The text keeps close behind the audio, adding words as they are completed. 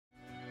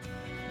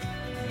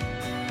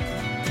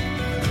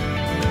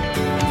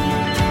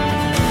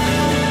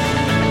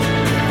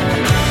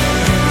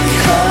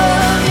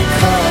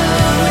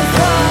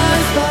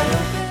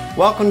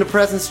Welcome to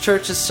Presence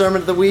Church's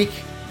Sermon of the Week.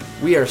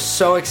 We are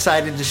so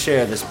excited to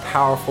share this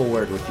powerful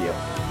word with you.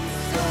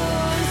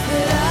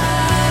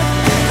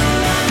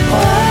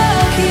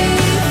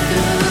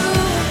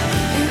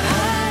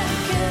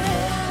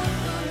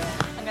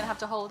 I'm going to have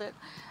to hold it.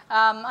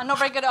 I'm not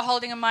very good at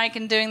holding a mic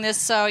and doing this,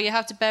 so you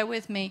have to bear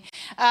with me.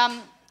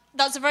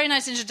 That's a very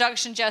nice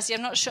introduction, Jesse.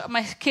 I'm not sure.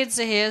 My kids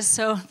are here,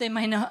 so they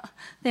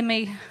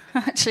may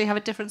actually have a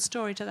different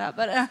story to that.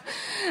 But I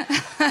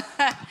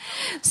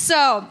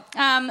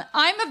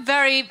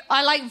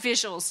like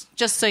visuals,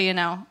 just so you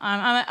know.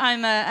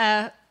 I'm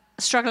a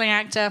struggling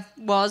actor,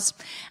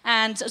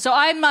 and so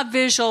I'm a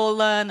visual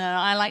learner.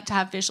 I like to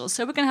have visuals.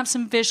 So we're going to have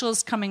some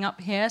visuals coming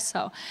up here.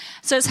 So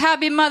it's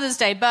Happy Mother's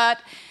Day,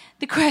 but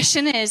the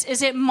question is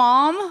it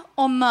mom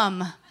or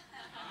mum?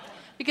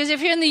 Because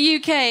if you're in the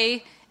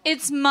UK,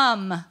 it's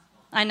mum.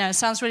 I know, it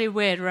sounds really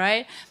weird,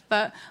 right?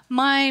 But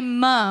my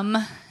mum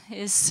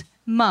is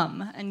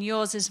mum, and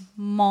yours is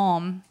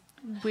mom.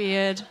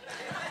 Weird.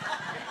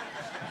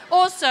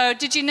 Also,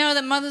 did you know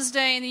that Mother's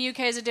Day in the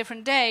UK is a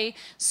different day?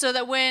 So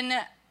that when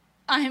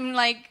I'm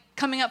like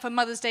coming up for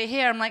Mother's Day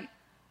here, I'm like,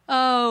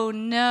 oh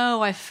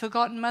no, I've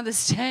forgotten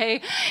Mother's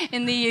Day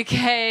in the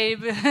UK.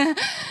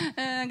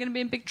 I'm going to be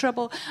in big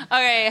trouble.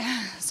 Okay,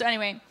 so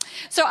anyway.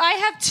 So I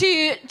have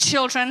two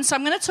children, so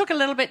I'm going to talk a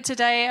little bit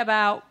today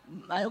about,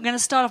 I'm going to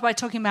start off by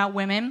talking about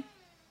women.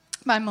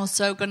 But I'm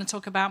also going to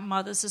talk about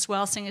mothers as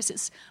well, seeing as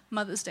it's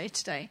Mother's Day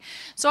today.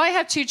 So I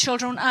have two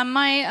children.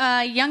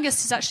 My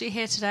youngest is actually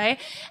here today,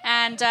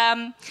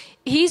 and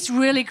he's a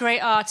really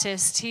great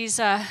artist. He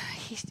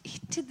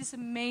did this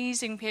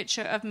amazing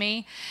picture of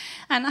me,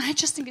 and I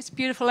just think it's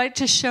beautiful. I'd like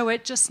to show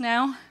it just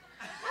now.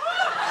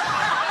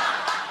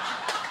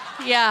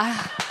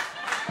 Yeah.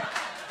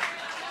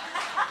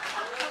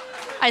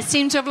 I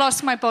seem to have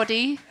lost my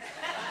body,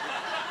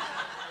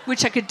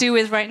 which I could do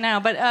with right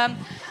now, but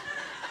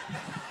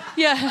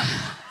yeah.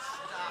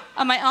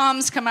 And my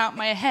arms come out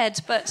my head,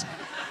 but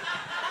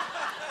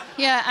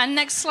yeah, and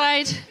next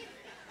slide.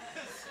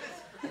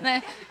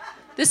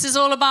 This is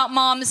all about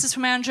Mom. This is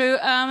from Andrew.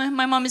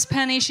 My mom is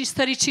Penny. She's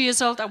 32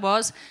 years old.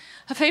 Her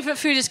favorite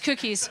food is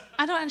cookies.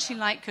 I don't actually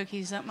like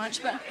cookies that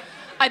much, but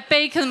I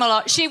bake them a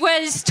lot. She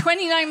weighs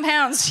 29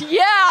 pounds.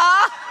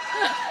 Yeah!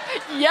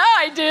 Yeah,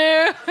 I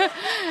do.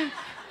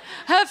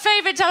 Her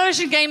favorite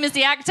television game is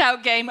the Act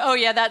Out game. Oh,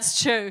 yeah,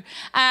 that's true.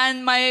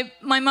 And my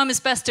mum is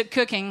best at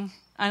cooking.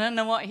 I don't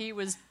know what he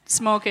was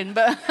smoking,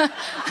 but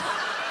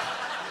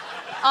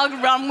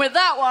I'll run with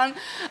that one. And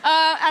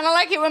I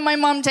like it when my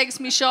mum takes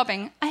me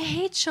shopping. I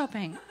hate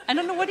shopping. I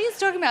don't know what he's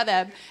talking about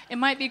there. It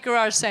might be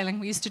garage sailing.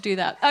 We used to do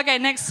that. Okay,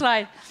 next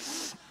slide.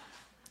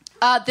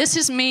 This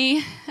is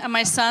me and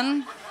my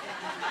son.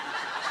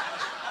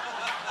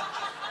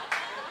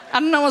 I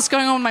don't know what's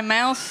going on with my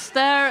mouth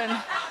there,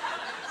 and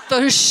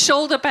those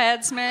shoulder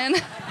pads, man.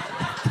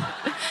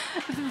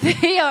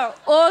 They are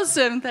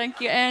awesome.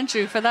 Thank you,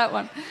 Andrew, for that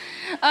one.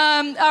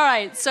 All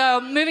right, so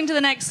moving to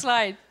the next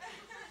slide.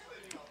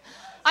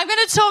 I'm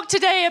going to talk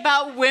today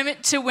about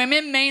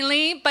women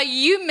mainly, but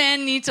you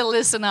men need to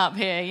listen up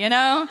here, you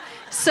know?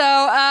 So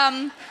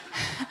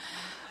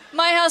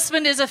my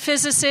husband is a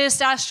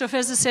physicist,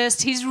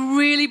 astrophysicist. He's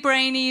really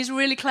brainy. He's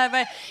really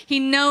clever. He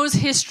knows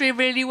history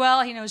really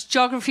well. He knows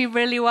geography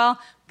really well.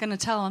 I'm going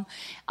to tell him.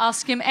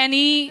 Ask him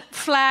any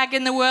flag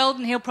in the world,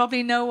 and he'll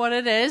probably know what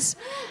it is.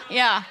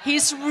 Yeah,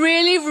 he's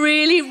really,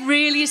 really,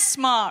 really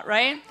smart,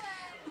 right?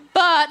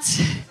 But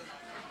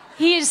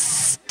he is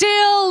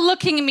still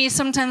looking at me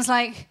sometimes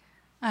like,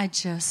 I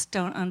just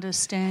don't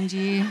understand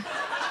you.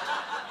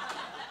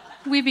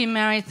 We've been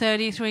married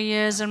 33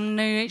 years and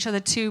knew each other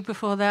 2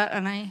 before that,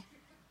 and I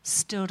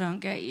still don't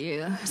get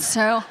you.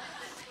 So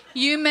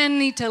you men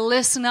need to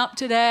listen up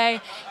today.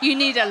 You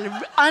need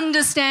to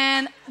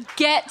understand,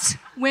 get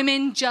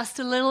women just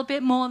a little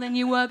bit more than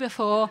you were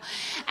before,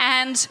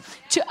 and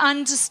to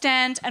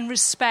understand and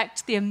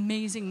respect the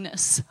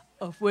amazingness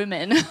of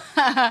women.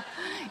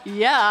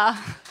 Yeah.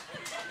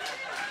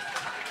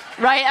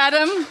 Right,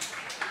 Adam?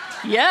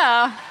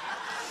 Yeah.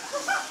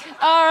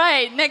 All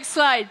right, next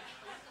slide.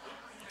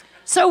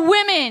 So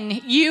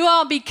women, you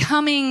are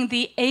becoming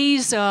the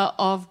Asa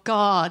of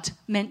God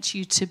meant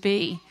you to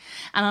be.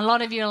 And a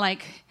lot of you are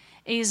like,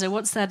 Asa,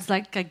 what's that? It's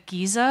like a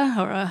Giza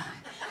or a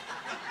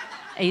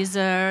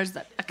Asa? Is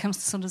that a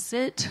sort of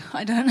it?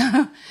 I don't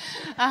know.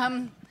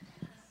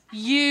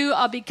 You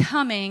are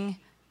becoming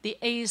the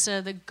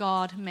Asa that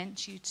God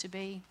meant you to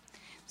be.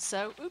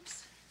 So,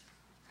 oops.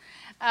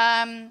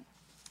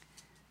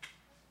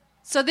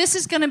 So this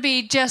is going to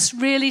be just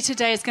really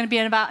today, it's going to be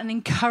about an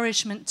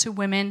encouragement to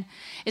women.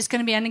 It's going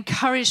to be an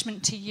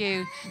encouragement to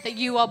you that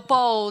you are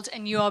bold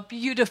and you are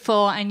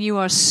beautiful and you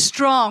are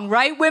strong.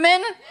 Right,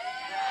 women?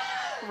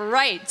 Yeah.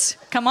 Right.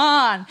 Come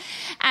on.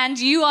 And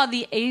you are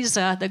the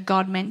Asa that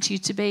God meant you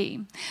to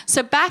be.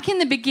 So back in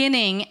the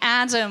beginning,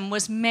 Adam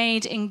was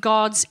made in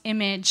God's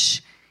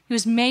image. He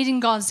was made in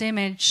God's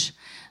image.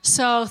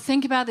 So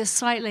think about this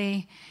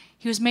slightly.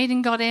 He was made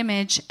in God's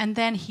image, and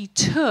then he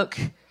took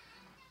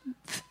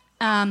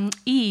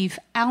Eve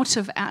out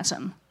of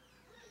Adam.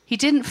 He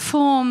didn't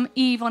form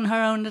Eve on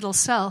her own little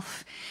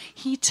self.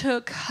 He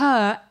took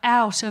her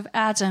out of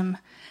Adam,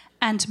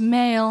 and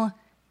male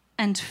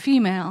and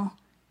female,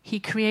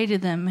 he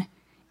created them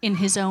in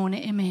his own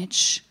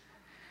image.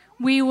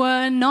 We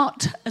were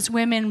not, as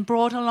women,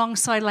 brought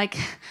alongside like,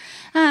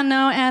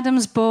 no,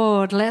 Adam's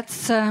bored.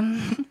 Let's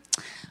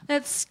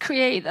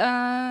create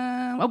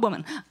a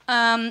woman.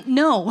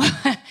 No,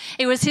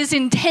 it was his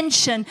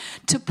intention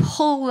to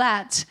pull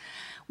that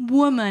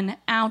woman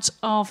out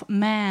of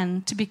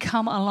man to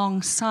become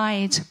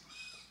alongside.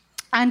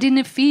 And in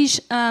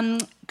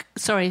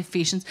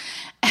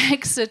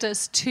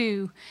Exodus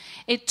 2,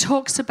 it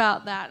talks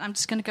about that. I'm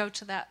just going to go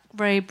to that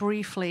very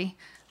briefly.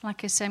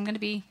 Like I say, I'm going to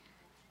be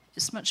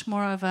just much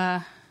more of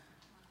a...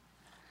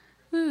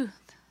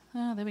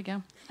 there we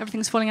go.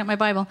 Everything's falling out my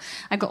Bible.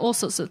 I've got all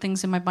sorts of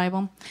things in my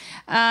Bible.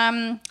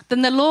 Then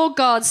the Lord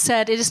God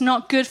said, "It is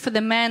not good for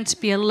the man to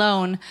be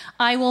alone.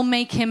 I will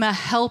make him a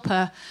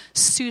helper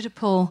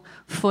suitable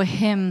for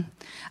him."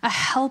 A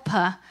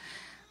helper.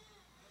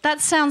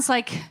 That sounds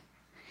like,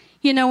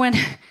 when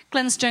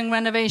Glenn's doing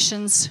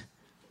renovations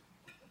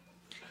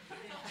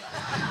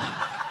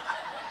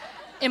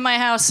in my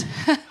house.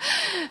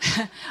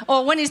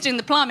 Or when he's doing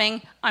the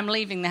plumbing, I'm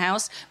leaving the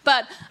house.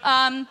 But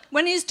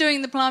when he's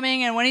doing the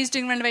plumbing and when he's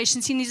doing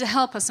renovations, he needs a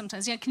helper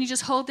sometimes. Can you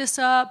just hold this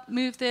up,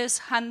 move this,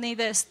 hand me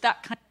this,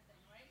 that kind of thing,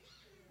 right?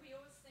 We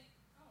always think,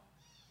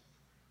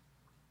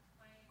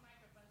 my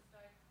microphone's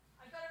died.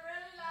 I've got a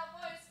really loud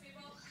voice,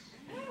 people.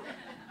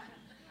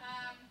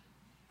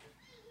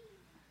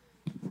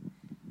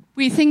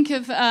 We think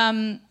of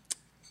a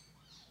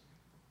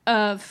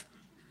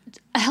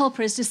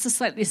helper is just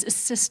like this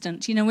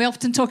assistant. We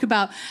often talk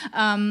about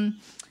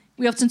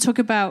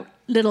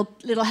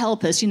little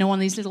helpers. One of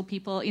these little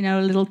people,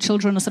 little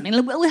children or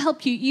something. We'll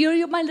help you.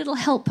 You're my little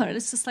helper.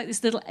 It's just like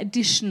this little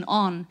addition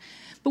on.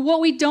 But what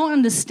we don't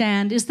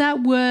understand is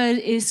that word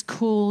is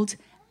called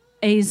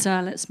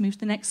Ezer. Let's move to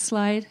the next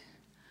slide.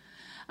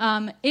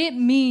 It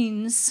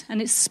means,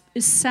 and it's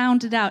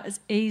sounded out as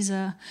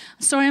Ezer.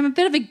 Sorry, I'm a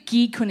bit of a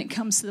geek when it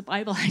comes to the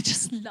Bible. I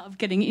just love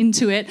getting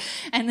into it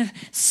and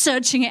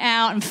searching it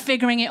out and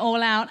figuring it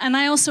all out. And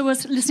I also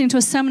was listening to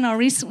a seminar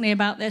recently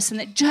about this, and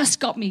it just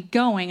got me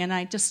going, and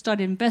I just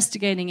started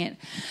investigating it.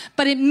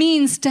 But it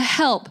means to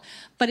help,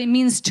 but it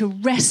means to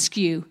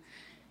rescue.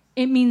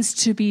 It means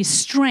to be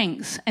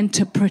strength and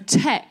to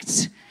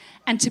protect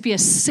and to be a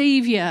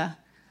savior.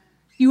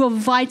 You are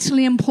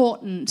vitally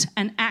important,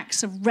 and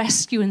acts of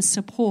rescue and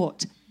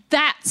support.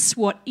 That's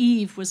what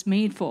Eve was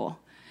made for.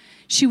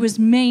 She was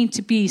made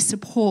to be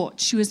support.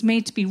 She was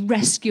made to be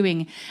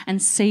rescuing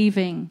and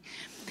saving.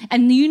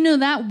 And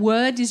that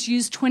word is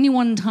used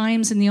 21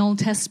 times in the Old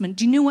Testament.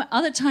 Do you know what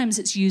other times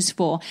it's used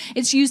for?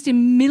 It's used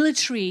in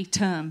military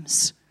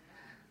terms.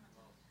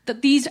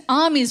 That these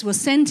armies were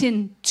sent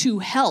in to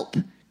help,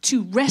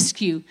 to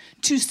rescue,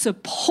 to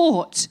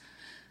support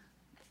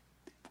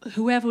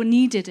whoever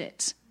needed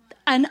it.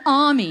 An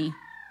army.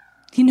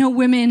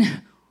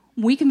 Women,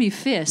 we can be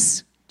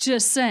fierce.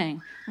 Just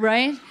saying,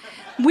 right?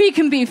 We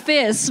can be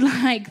fierce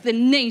like the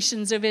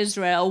nations of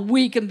Israel.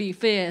 We can be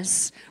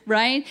fierce,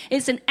 right?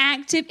 It's an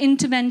active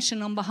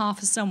intervention on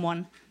behalf of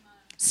someone,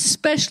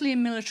 especially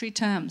in military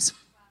terms.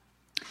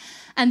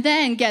 And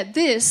then, get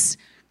this,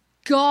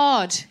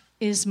 God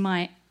is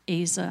my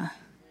Ezer.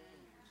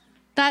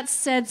 That's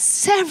said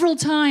several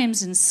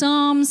times in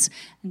Psalms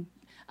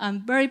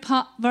and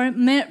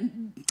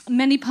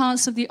many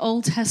parts of the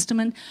Old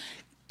Testament.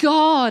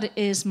 God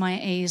is my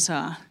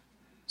Ezer.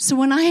 So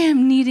when I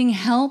am needing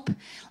help,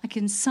 like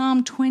in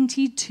Psalm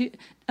 22,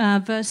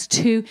 verse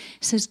 2,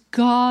 it says,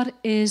 God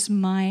is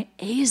my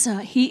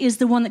Ezer. He is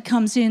the one that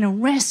comes in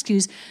and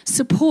rescues,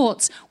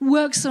 supports,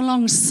 works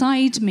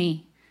alongside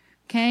me.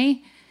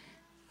 Okay?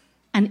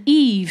 And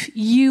Eve,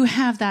 you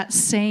have that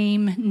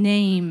same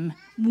name.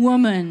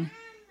 Woman,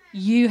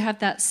 you have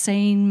that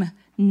same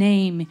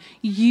name.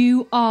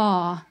 You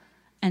are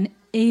an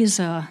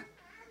Ezer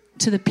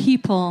to the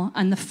people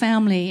and the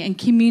family and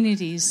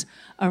communities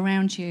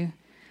around you.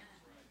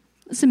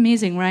 It's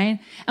amazing, right?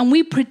 And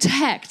we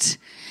protect.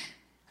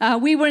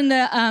 We were in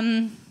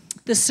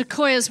the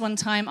Sequoias one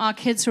time. Our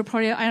kids were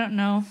probably,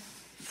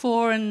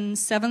 4 and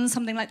 7,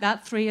 something like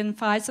that, 3 and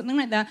 5, something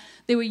like that.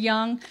 They were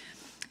young.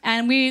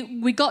 And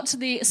we got to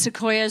the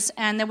Sequoias,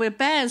 and there were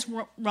bears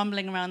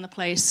rumbling around the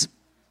place.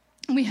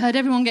 We heard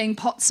everyone getting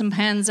pots and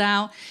pans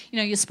out.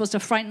 You're supposed to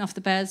frighten off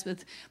the bears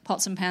with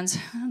pots and pans.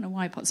 I don't know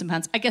why pots and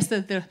pans. I guess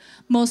they're the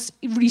most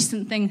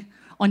recent thing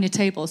on your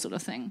table sort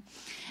of thing.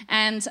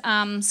 And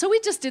so we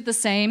just did the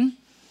same.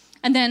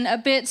 And then a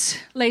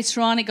bit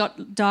later on, it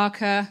got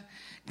darker.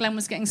 Glenn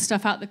was getting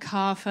stuff out the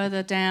car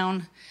further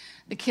down.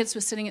 The kids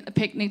were sitting at the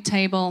picnic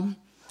table.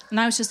 And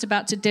I was just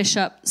about to dish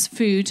up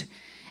food.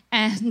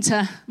 And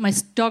my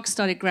dog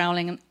started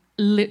growling, and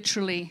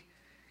literally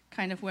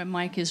kind of where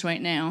Mike is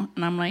right now.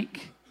 And I'm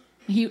like,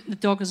 the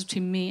dog was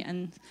between me,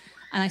 and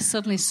I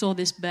suddenly saw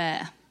this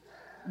bear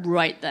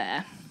right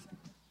there.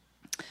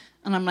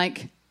 And I'm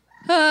like,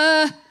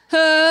 and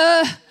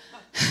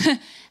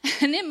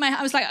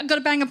I was like, I've got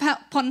to bang a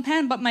pot and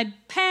pan, but my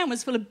pan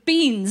was full of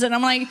beans. And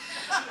I'm like,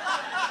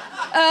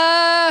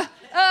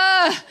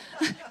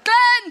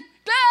 Glenn,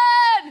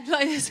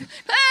 like this,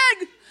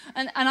 Glenn.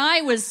 And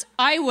I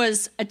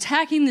was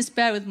attacking this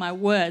bear with my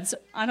words.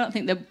 I don't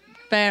think the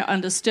bear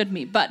understood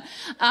me, but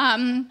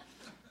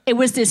it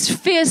was this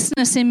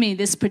fierceness in me,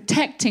 this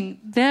protecting.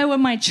 There were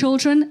my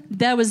children,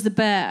 there was the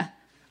bear.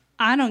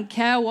 I don't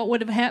care what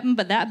would have happened,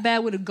 but that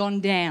bear would have gone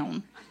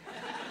down.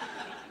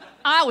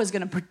 I was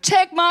going to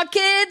protect my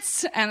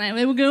kids, and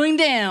they were going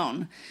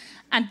down.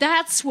 And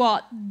that's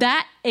what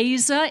that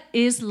Asa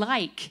is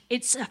like.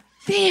 It's a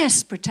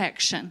fierce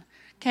protection,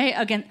 okay?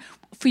 Again,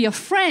 for your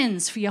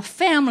friends, for your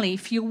family,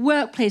 for your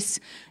workplace,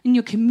 in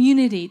your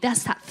community.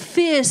 That's that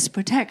fierce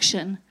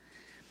protection.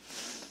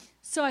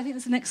 So I think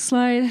that's the next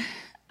slide.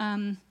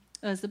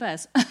 There's the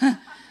bears.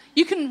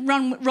 You can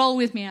roll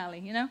with me, Ali,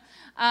 you know?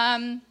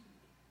 I'm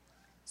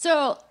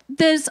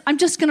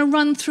just going to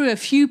run through a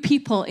few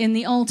people in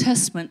the Old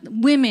Testament,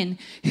 women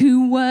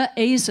who were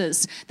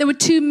Asas. There were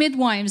 2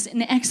 midwives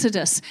in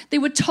Exodus. They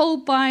were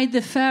told by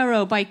the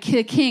Pharaoh, by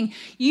the king,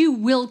 you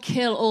will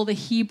kill all the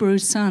Hebrew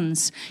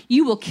sons.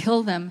 You will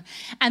kill them.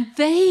 And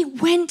they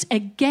went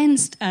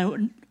against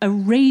a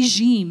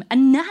regime, a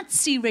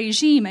Nazi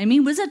regime. I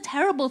mean, it was a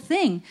terrible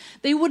thing.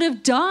 They would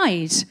have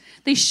died.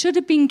 They should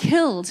have been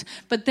killed,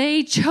 but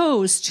they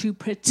chose to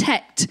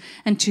protect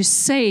and to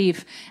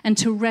save and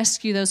to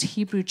rescue those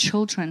Hebrew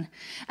children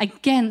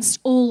against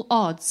all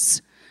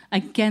odds,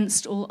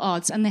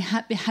 and they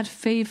had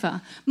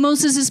favor.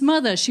 Moses'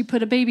 mother, she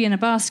put a baby in a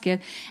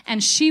basket,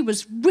 and she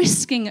was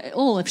risking it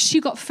all. If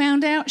she got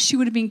found out, she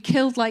would have been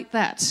killed like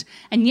that,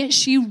 and yet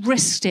she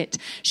risked it.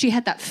 She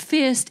had that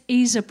fierce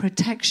Asa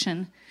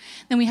protection.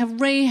 Then we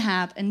have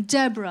Rahab and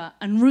Deborah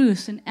and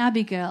Ruth and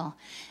Abigail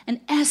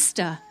and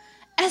Esther.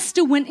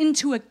 Esther went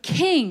into a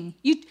king.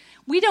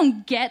 We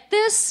don't get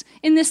this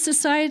in this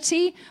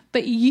society,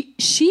 but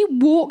she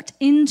walked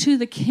into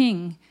the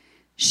king.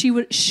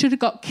 She should have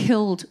got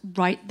killed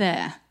right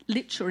there,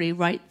 literally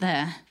right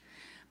there.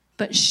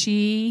 But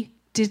she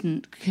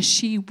didn't, because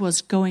she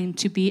was going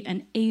to be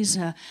an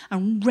Asa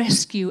and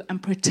rescue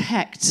and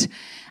protect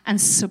and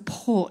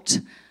support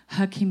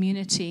her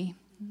community.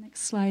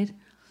 Next slide.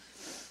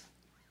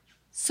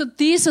 So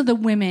these are the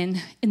women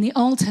in the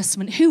Old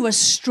Testament who were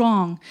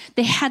strong.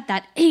 They had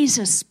that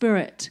Asa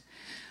spirit.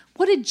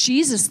 What did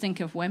Jesus think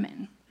of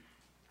women?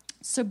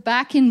 So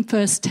back in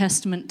First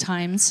Testament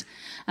times,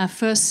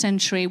 first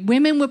century,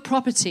 women were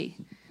property.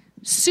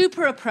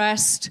 Super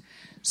oppressed,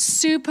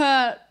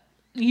 super,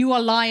 you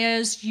are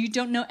liars, you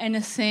don't know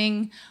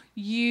anything,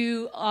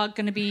 you are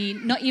going to be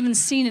not even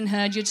seen and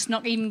heard, you're just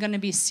not even going to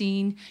be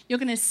seen. You're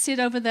going to sit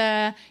over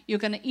there, you're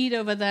going to eat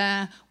over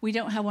there, we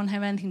don't want to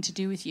have anything to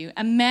do with you.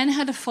 And men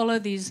had to follow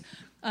these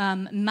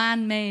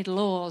man-made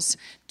laws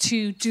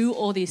to do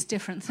all these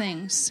different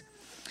things.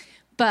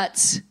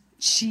 But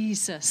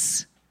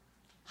Jesus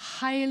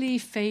highly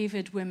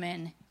favored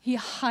women. He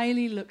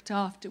highly looked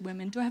after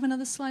women. Do I have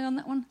another slide on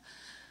that one?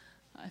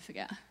 I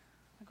forget.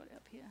 I got it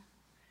up here.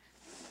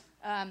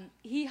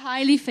 He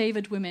highly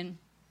favored women.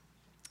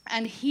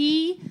 And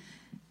he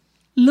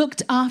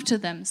looked after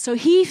them. So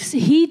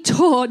he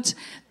taught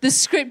the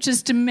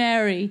scriptures to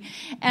Mary.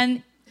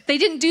 And they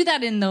didn't do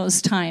that in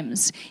those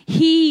times.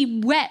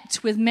 He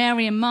wept with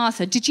Mary and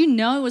Martha. Did you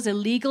know it was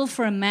illegal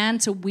for a man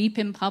to weep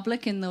in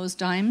public in those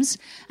times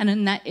and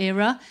in that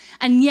era?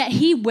 And yet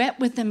he wept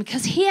with them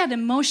because he had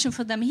emotion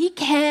for them. He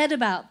cared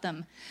about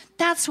them.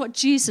 That's what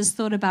Jesus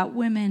thought about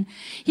women.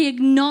 He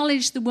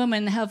acknowledged the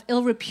woman of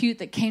ill repute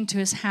that came to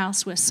his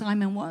house where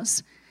Simon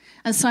was.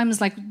 And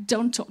Simon's like,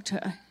 don't talk to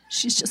her.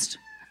 She's just,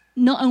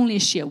 not only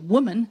is she a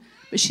woman,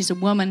 but she's a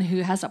woman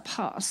who has a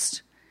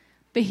past.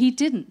 But he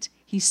didn't.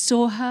 He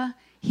saw her,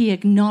 he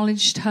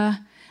acknowledged her,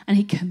 and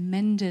he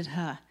commended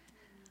her.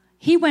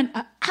 He went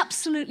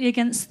absolutely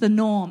against the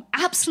norm,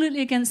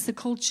 absolutely against the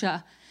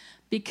culture,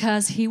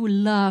 because he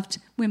loved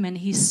women.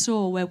 He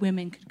saw where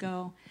women could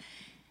go.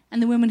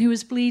 And the woman who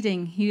was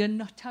bleeding, he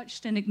had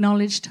touched and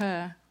acknowledged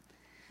her.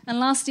 And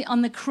lastly,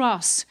 on the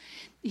cross,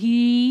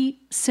 he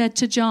said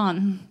to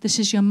John, this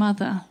is your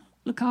mother,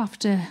 look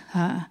after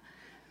her.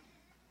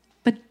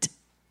 But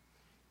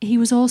he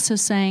was also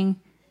saying,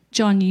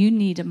 John, you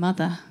need a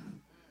mother.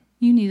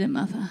 You need a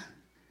mother.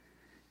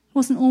 It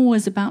wasn't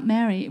always about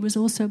Mary. It was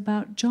also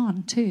about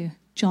John, too.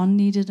 John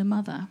needed a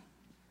mother.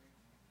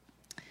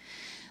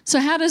 So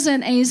how does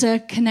an Asa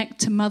connect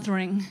to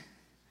mothering?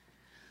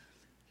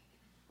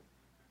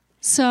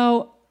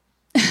 So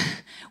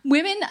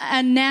women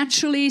are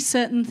naturally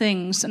certain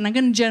things. And I'm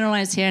going to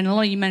generalize here. And a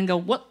lot of you men go,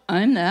 what?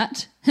 I'm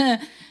not.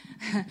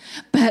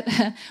 But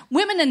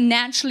women are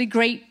naturally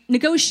great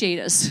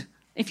negotiators.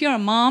 If you're a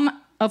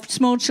mom of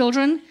small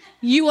children,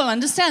 you will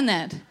understand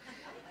that.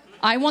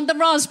 I want the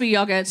raspberry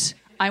yogurt.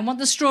 I want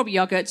the strawberry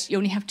yogurt. You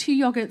only have 2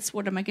 yogurts.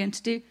 What am I going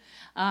to do?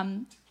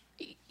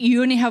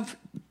 You only have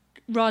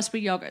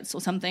raspberry yogurts or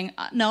something.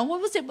 No,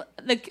 what was it?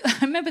 I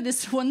remember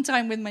this one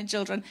time with my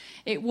children.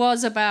 It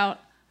was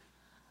about,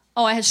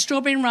 I had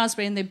strawberry and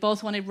raspberry, and they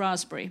both wanted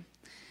raspberry.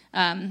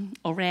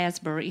 Or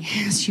raspberry,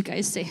 as you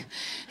guys say.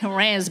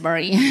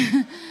 Raspberry.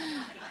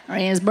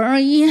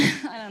 Raspberry.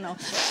 I don't know.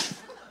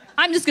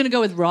 I'm just going to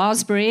go with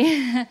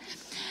raspberry.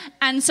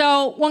 And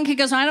so one kid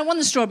goes, I don't want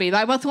the strawberry, but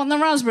I both want the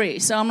raspberry.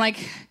 So I'm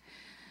like,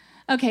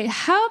 okay,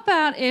 how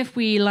about if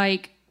we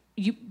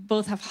you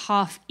both have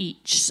half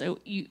each. So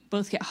you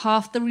both get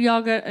half the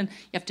yogurt and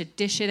you have to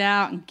dish it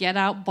out and get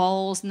out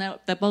bowls. And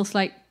they're both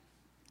like,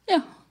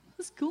 yeah,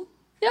 that's cool.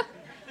 Yeah.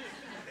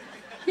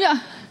 Yeah.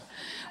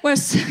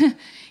 Whereas,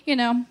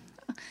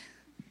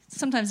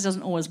 sometimes it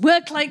doesn't always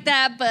work like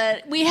that,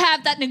 but we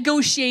have that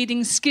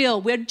negotiating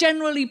skill. We're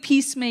generally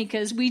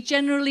peacemakers. We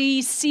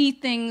generally see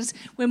things.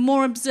 We're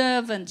more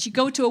observant. You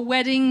go to a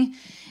wedding,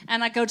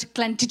 and I go to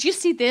Glenn, did you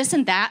see this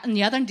and that and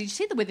the other? And did you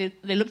see the way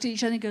they looked at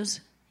each other and he goes,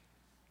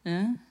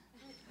 huh?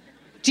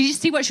 Did you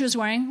see what she was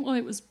wearing? Well,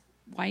 it was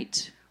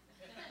white.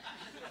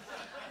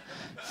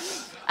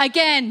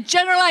 Again,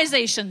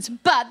 generalizations,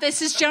 but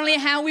this is generally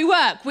how we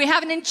work. We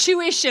have an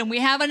intuition. We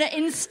have an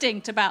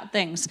instinct about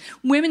things.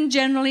 Women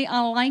generally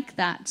are like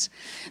that.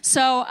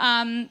 So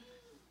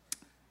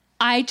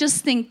I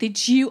just think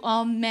that you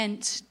are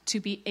meant to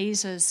be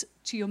Azers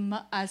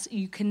as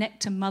you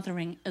connect to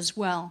mothering as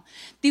well.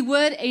 The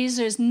word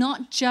Azer is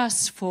not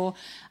just for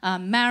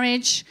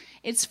marriage.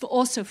 It's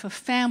also for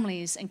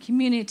families and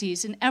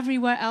communities and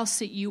everywhere else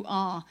that you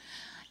are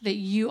an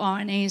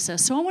Azer.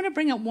 So I want to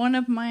bring up one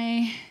of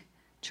my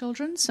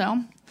children.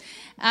 So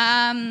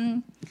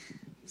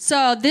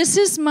this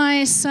is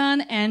my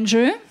son,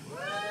 Andrew.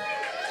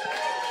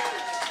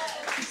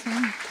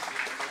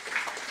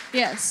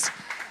 Yes.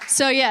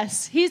 So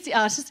yes, he's the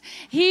artist.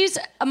 He's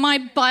my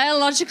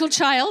biological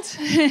child.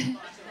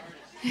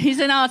 He's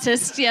an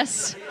artist,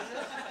 yes.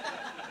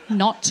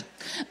 Not.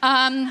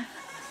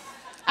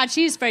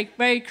 Actually, he's very,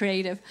 very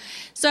creative.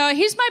 So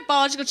he's my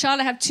biological child.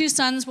 I have two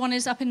sons. One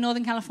is up in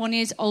Northern California.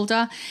 He's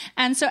older.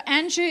 And so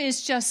Andrew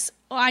is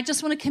I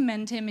just want to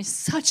commend him. He's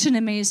such an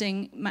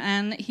amazing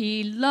man.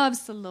 He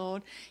loves the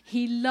Lord.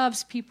 He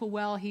loves people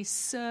well. He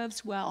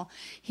serves well.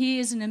 He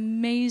is an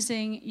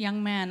amazing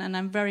young man, and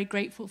I'm very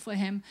grateful for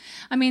him.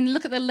 I mean,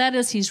 look at the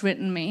letters he's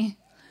written me.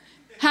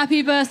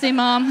 Happy birthday,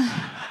 Mom.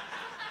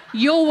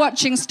 You're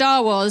watching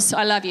Star Wars.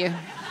 I love you.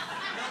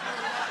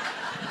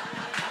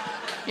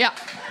 Yeah.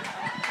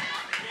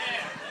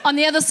 On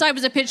the other side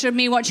was a picture of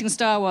me watching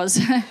Star Wars.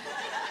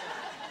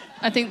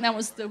 I think that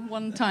was the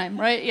one time,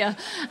 right? Yeah.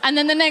 And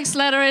then the next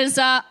letter is,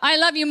 I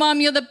love you, Mom.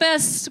 You're the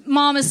best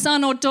mom, a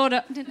son, or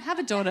daughter. I didn't have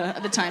a daughter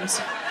at the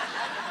times.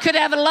 Could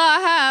ever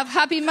have.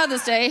 Happy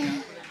Mother's Day.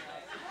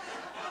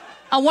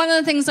 And one of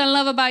the things I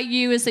love about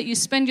you is that you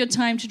spend your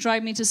time to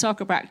drive me to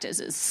soccer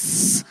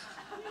practices.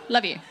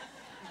 Love you.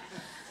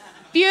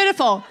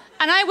 Beautiful.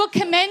 And I will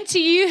commend to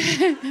you...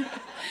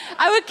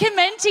 I would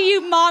commend to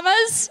you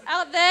mamas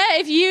out there,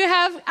 if you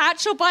have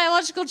actual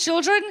biological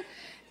children,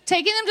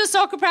 taking them to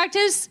soccer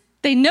practice,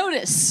 they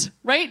notice,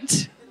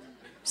 right?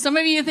 Some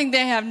of you think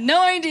they have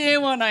no idea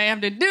what I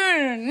have to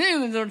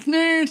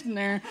do.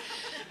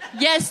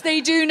 Yes,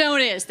 they do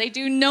notice. They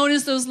do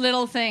notice those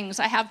little things.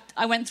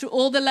 I went through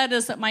all the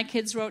letters that my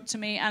kids wrote to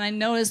me, and I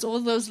noticed all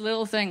those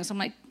little things. I'm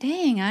like,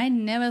 dang, I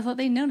never thought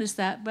they noticed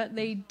that, but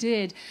they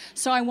did.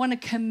 So I want to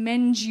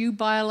commend you,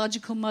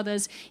 biological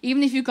mothers.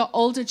 Even if you've got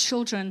older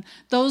children,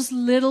 those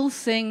little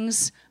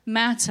things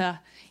matter.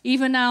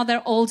 Even now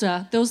they're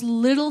older, those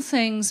little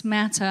things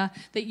matter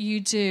that you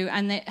do,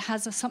 and it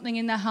has something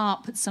in their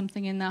heart, puts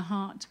something in their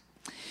heart.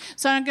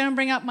 So I'm going to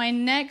bring up my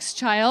next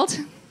child.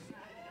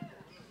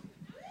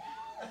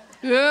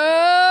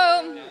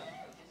 Whoa.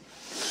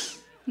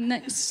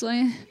 Next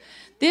slide.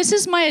 This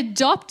is my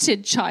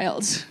adopted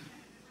child.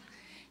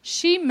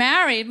 She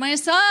married my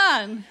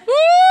son. Woo!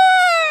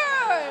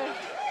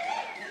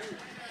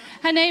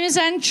 Her name is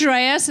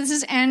Andrea. So this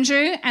is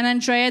Andrew and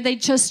Andrea. They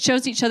just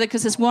chose each other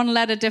because there's one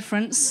letter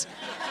difference.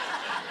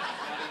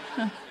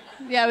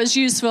 Yeah, it was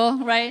useful,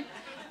 right?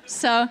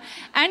 So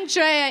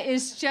Andrea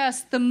is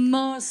just the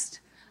most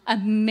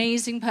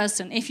amazing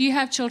person. If you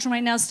have children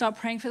right now, start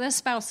praying for their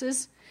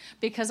spouses,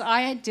 because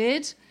I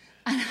did,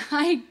 and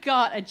I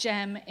got a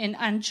gem in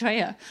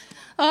Andrea.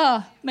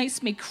 Oh,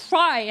 makes me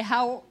cry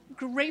how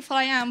grateful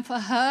I am for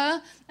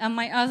her and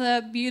my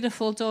other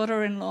beautiful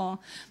daughter-in-law.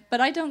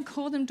 But I don't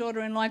call them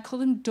daughter-in-law, I call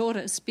them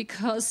daughters,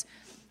 because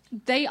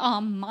they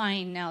are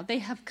mine now. They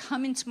have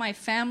come into my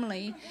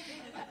family.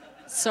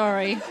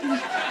 Sorry.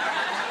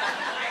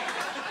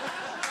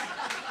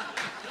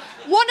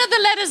 One of the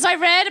letters I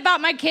read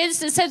about my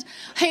kids, it said,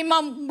 hey,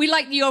 Mom, we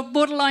like you're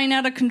borderline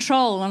out of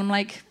control. And I'm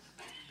like,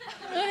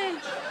 eh.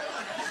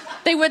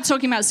 They were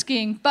talking about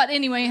skiing. But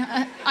anyway,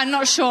 I'm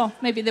not sure.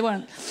 Maybe they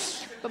weren't.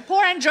 But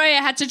poor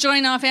Andrea had to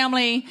join our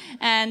family.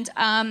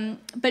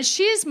 But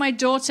she is my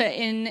daughter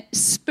in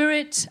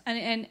spirit,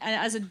 and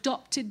as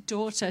adopted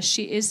daughter,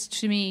 she is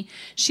to me.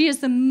 She has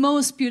the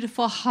most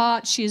beautiful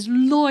heart. She is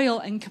loyal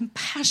and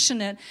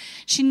compassionate.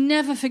 She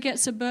never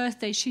forgets a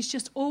birthday. She's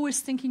just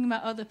always thinking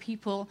about other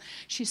people.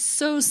 She's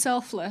so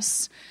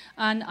selfless.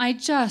 And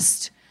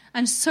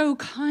and so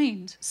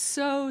kind,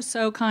 so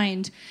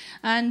kind.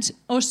 And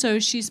also,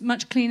 she's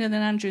much cleaner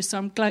than Andrew, so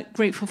I'm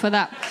grateful for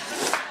that.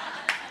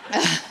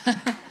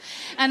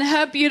 And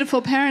her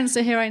beautiful parents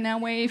are here right now.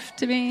 Wave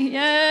to me.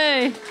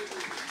 Yay.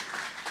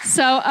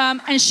 So,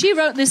 and she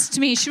wrote this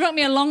to me. She wrote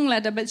me a long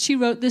letter, but she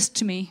wrote this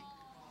to me.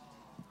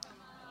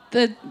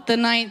 The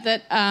night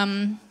that,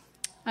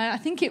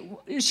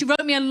 she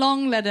wrote me a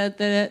long letter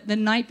the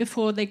night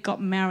before they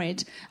got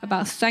married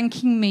about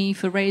thanking me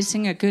for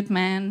raising a good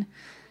man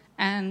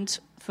and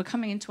for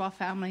coming into our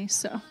family.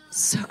 So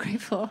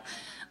grateful.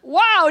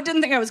 Wow,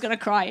 didn't think I was going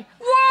to cry.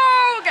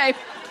 Whoa, okay.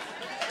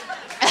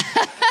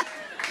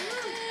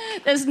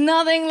 There's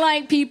nothing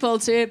like people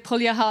to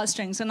pull your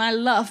heartstrings, and I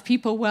love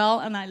people well,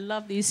 and I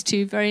love these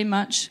two very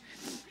much,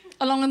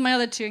 along with my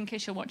other two, in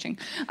case you're watching.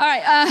 All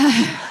right.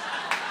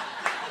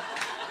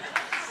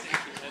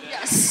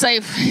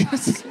 Safe.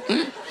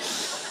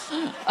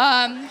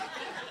 And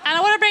I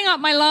want to bring up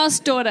my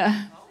last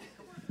daughter.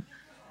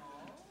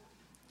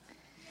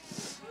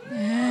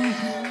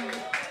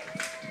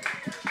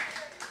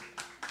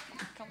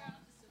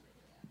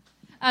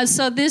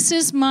 So this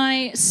is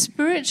my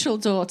spiritual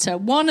daughter,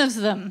 one of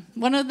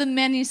the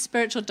many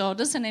spiritual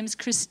daughters. Her name's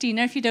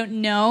Christina, if you don't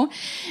know.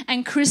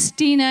 And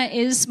Christina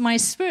is my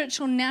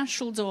spiritual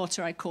natural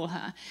daughter, I call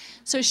her.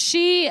 So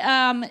she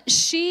and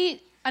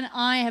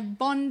I have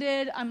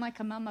bonded. I'm like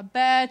a mama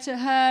bear to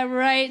her,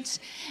 right?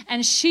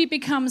 And she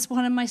becomes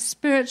one of my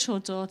spiritual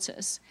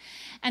daughters.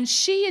 And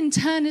she, in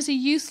turn, is a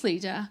youth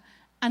leader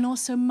and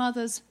also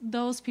mothers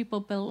those people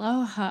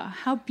below her.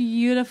 How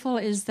beautiful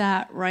is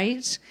that,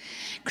 right?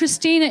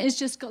 Christina has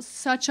just got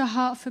such a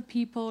heart for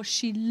people.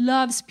 She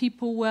loves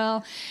people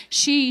well.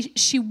 She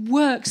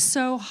works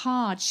so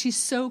hard. She's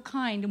so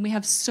kind, and we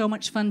have so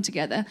much fun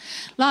together.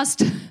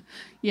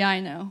 Yeah, I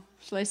know.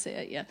 Shall I say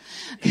it? Yeah.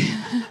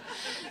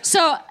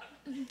 So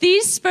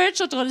these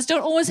spiritual daughters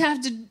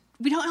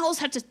we don't always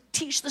have to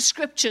teach the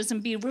scriptures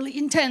and be really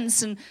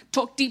intense and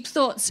talk deep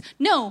thoughts.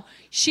 No,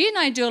 she and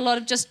I do a lot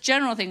of just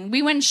general things.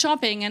 We went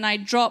shopping and I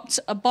dropped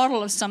a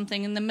bottle of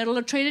something in the middle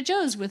of Trader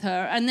Joe's with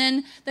her. And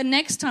then the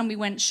next time we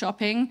went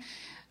shopping,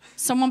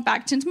 someone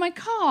backed into my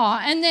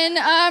car. And then,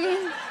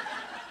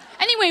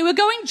 anyway, we're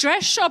going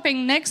dress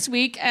shopping next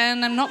week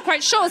and I'm not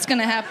quite sure what's going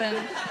to happen.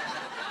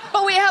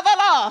 But we have a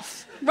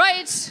laugh,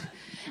 right?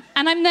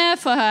 And I'm there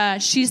for her.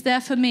 She's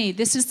there for me.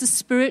 This is the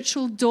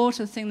spiritual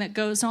daughter thing that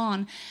goes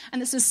on.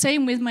 And it's the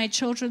same with my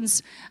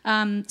children's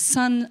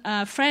son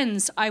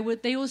friends.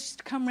 They all used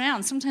to come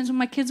around, sometimes when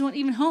my kids weren't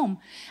even home,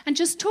 and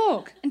just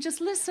talk, and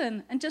just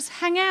listen, and just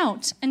hang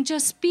out, and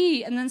just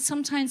be, and then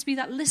sometimes be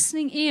that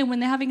listening ear when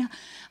they're having a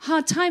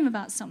hard time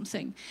about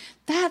something.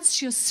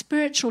 That's your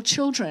spiritual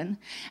children.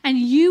 And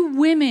you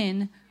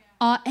women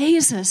are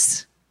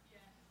Azus.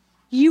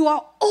 You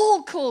are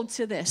all called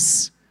to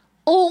this.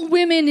 All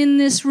women in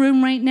this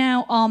room right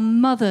now are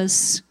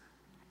mothers.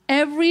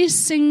 Every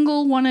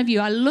single one of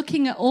you are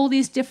looking at all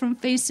these different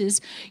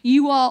faces.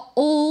 You are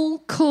all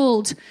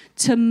called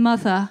to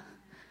mother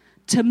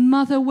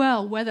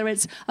well, whether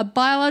it's a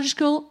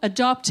biological,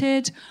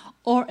 adopted,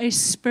 or a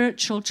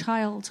spiritual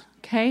child,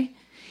 okay?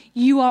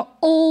 You are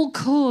all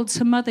called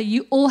to mother.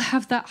 You all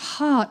have that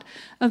heart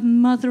of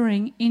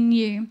mothering in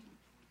you.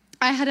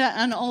 I had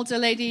an older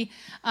lady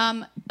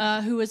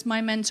who was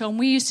my mentor, and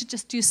we used to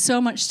just do so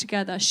much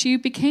together. She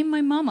became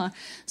my mama,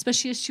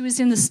 especially as she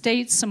was in the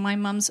States, and my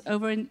mum's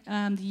over in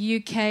the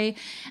UK.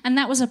 And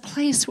that was a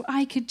place where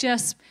I could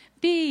just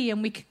be,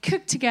 and we could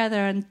cook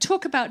together and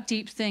talk about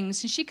deep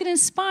things. And she could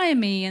inspire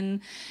me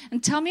and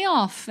tell me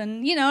off,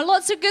 and,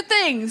 lots of good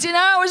things. It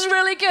was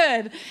really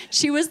good.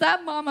 She was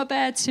that mama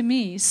bear to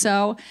me.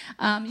 So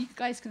you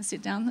guys can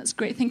sit down. That's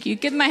great. Thank you.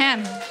 Give them a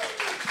hand.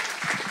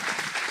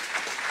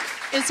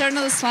 Is there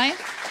another slide?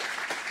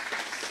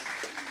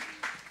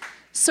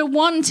 So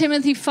 1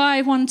 Timothy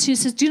 5:1-2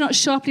 says, "Do not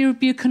sharply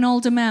rebuke an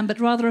older man, but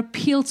rather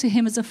appeal to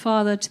him as a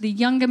father, to the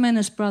younger men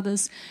as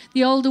brothers,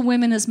 the older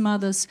women as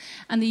mothers,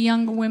 and the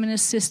younger women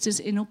as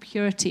sisters in all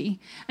purity."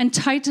 And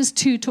Titus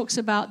 2 talks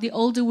about the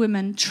older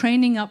women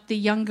training up the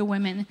younger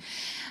women.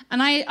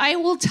 And I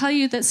will tell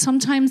you that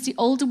sometimes the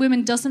older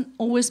women doesn't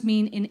always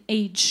mean in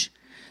age.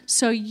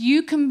 So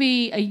you can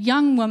be a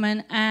young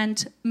woman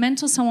and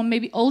mentor someone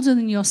maybe older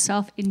than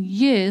yourself in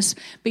years,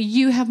 but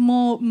you have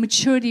more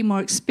maturity,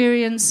 more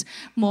experience,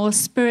 more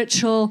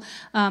spiritual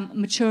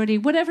maturity,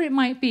 whatever it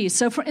might be.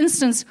 So for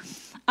instance,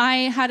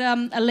 I had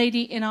a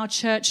lady in our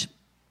church.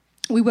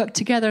 We worked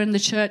together in the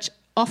church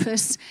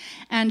office,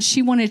 and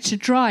she wanted to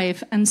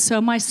drive. And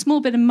so my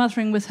small bit of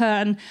mothering with her,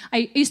 and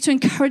I used to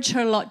encourage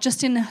her a lot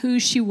just in who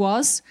she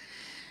was.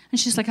 And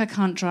she's like, "I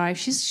can't drive."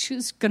 She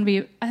was going to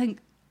be, I think,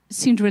 it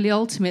seemed really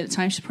old to me at the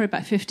time. She's probably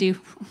about 50.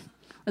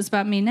 That's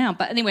about me now.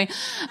 But anyway,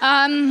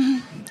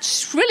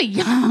 she's really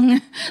young,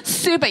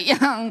 super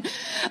young.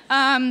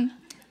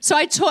 So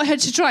I taught her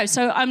to drive.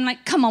 So I'm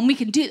like, "Come on, we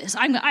can do this.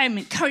 I'm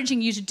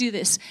encouraging you to do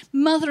this."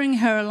 Mothering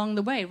her along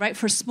the way, right,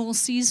 for a small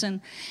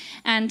season.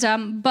 And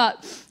but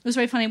it was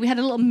very funny. We had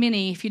a little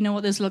Mini, if you know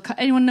what those little cars.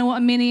 Anyone know what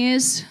a Mini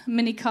is? A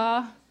mini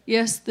car?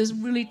 Yes, there's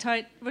really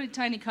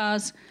tiny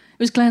cars. It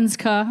was Glenn's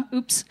car.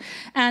 Oops.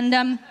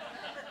 And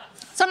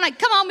so I'm like,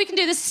 "Come on, we can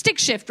do this. Stick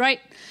shift, right?"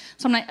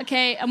 So I'm like,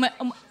 okay,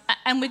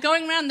 and we're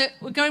going around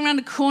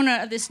the corner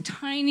of this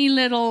tiny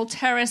little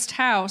terraced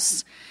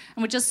house,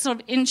 and we're just sort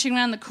of inching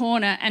around the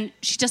corner, and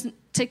she doesn't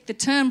take the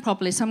turn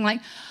properly. So I'm like,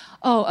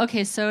 oh,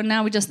 okay, so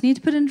now we just need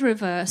to put into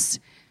reverse.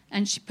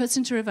 And she puts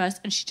into reverse,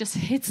 and she just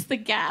hits the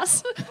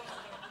gas.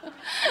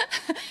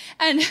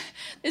 And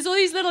there's all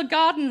these little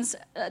gardens,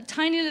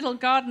 tiny little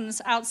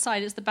gardens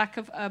outside. It's the back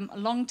of a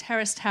long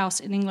terraced house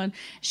in England.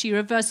 She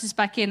reverses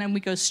back in, and we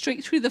go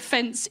straight through the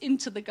fence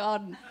into the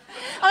garden.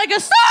 And I go,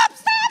 stop,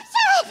 stop,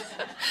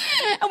 stop!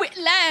 And we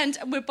land,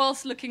 and we're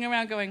both looking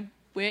around going,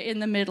 we're in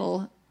the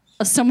middle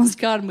of someone's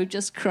garden. We've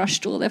just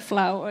crushed all their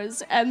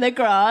flowers and their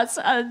grass,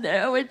 and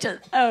we're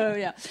just, oh,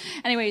 yeah.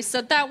 Anyway,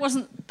 so that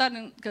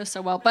didn't go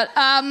so well. But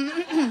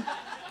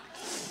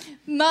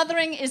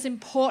mothering is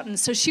important.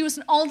 So she was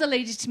an older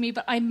lady to me,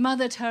 but I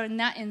mothered her in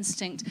that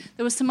instinct.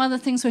 There were some other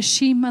things where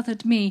she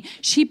mothered me.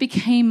 She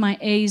became my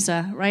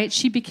Asa, right?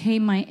 She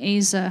became my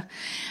Asa.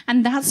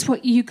 And that's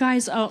what you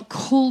guys are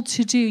called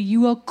to do.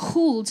 You are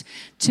called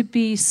to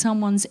be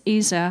someone's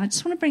Asa. I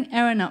just want to bring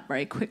Aaron up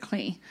very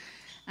quickly.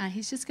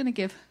 He's just going to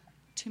give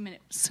 2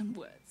 minutes some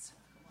words.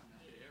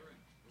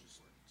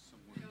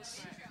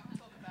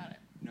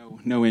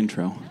 No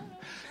intro.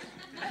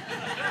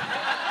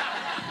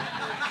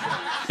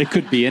 It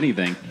could be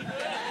anything.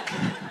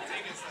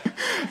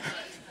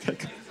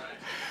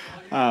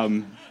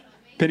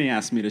 Penny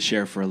asked me to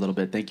share for a little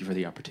bit. Thank you for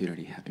the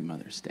opportunity. Happy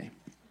Mother's Day.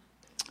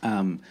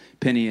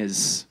 Penny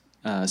is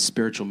a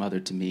spiritual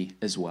mother to me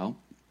as well.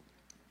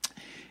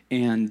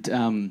 And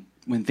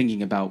when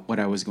thinking about what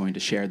I was going to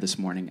share this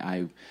morning,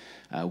 I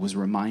was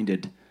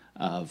reminded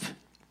of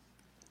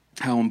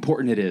how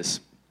important it is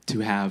to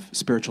have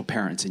spiritual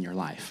parents in your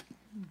life.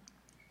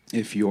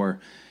 If you're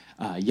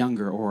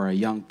younger or a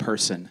young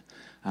person,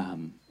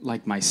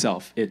 like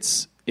myself,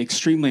 it's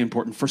extremely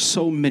important for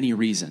so many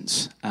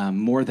reasons,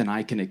 more than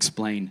I can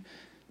explain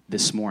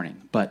this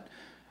morning. But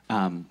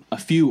a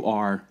few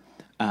are,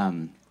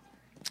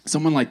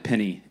 someone like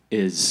Penny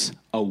is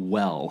a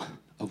well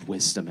of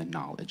wisdom and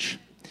knowledge.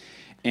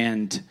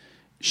 And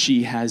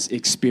she has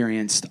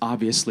experienced,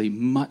 obviously,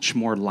 much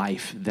more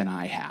life than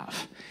I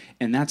have.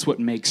 And that's what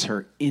makes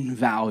her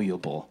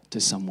invaluable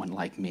to someone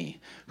like me,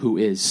 who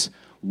is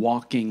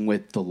walking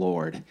with the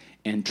Lord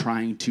and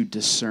trying to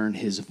discern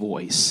his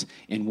voice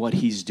in what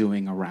he's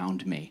doing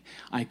around me.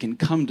 I can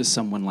come to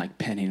someone like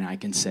Penny and I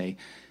can say,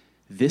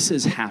 this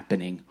is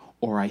happening,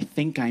 or I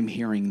think I'm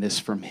hearing this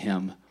from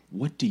him.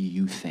 What do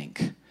you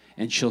think?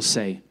 And she'll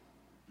say,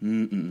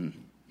 mm-mm.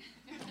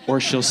 Or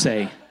she'll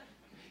say,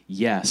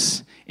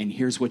 yes, and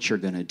here's what you're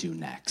going to do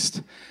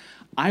next.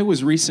 I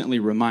was recently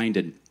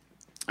reminded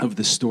of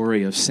the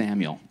story of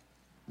Samuel.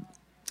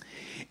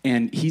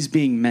 And he's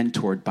being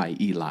mentored by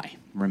Eli,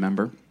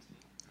 remember?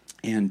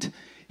 And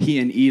he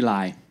and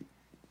Eli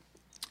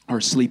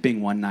are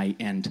sleeping one night,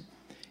 and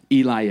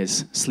Eli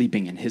is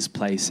sleeping in his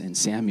place, and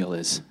Samuel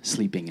is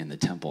sleeping in the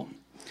temple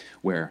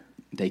where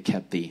they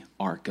kept the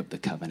Ark of the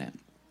Covenant,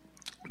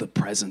 the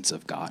presence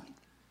of God.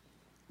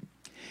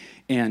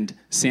 And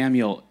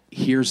Samuel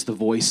hears the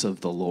voice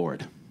of the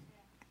Lord.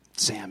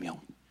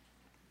 Samuel.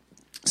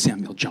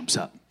 Samuel jumps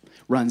up,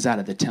 runs out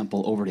of the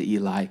temple over to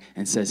Eli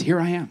and says, here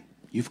I am.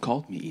 You've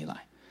called me, Eli.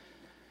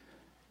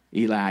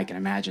 Eli, I can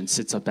imagine,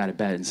 sits up out of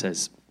bed and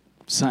says,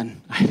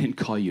 son, I didn't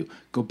call you.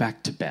 Go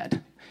back to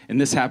bed.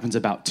 And this happens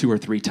about 2 or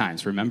 3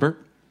 times, remember?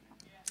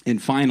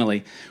 And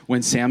finally,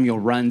 when Samuel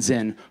runs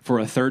in for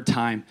a 3rd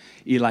time,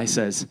 Eli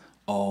says,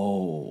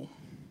 oh,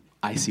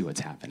 I see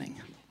what's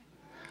happening.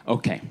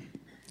 Okay,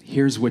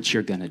 here's what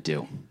you're going to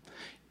do.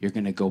 You're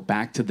going to go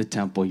back to the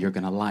temple. You're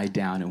going to lie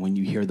down. And when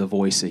you hear the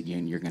voice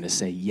again, you're going to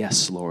say,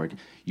 yes, Lord,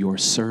 your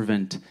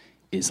servant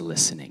is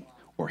listening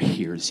or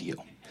hears you.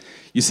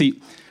 You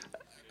see,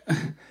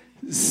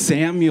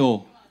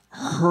 Samuel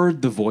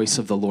heard the voice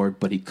of the Lord,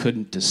 but he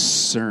couldn't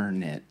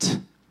discern it.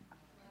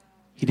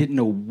 He didn't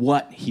know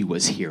what he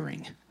was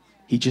hearing.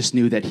 He just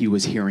knew that he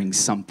was hearing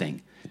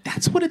something.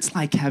 That's what it's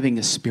like having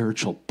a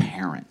spiritual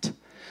parent.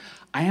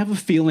 I have a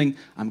feeling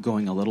I'm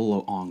going a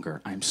little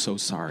longer. I'm so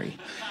sorry.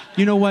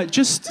 You know what?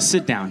 Just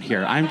sit down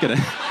here. I'm going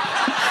to...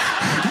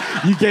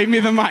 You gave me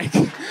the mic.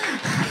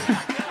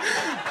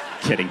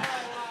 Kidding.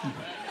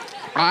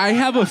 I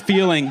have a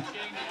feeling...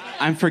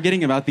 I'm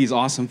forgetting about these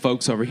awesome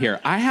folks over here.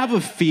 I have a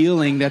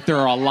feeling that there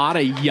are a lot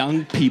of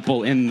young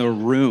people in the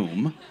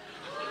room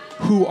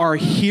who are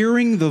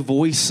hearing the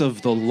voice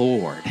of the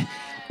Lord,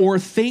 or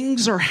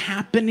things are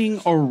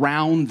happening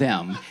around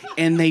them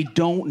and they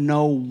don't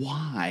know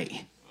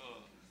why.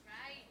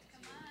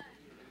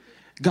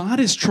 God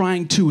is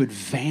trying to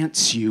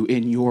advance you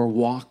in your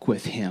walk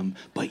with him,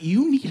 but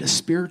you need a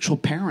spiritual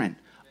parent,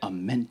 a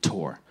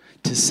mentor,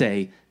 to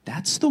say,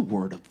 that's the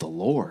word of the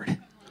Lord.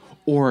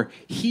 Or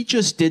he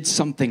just did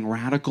something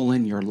radical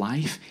in your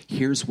life.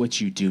 Here's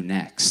what you do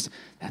next.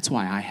 That's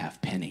why I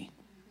have Penny.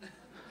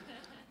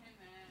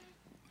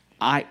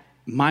 My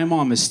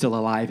mom is still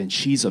alive and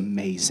she's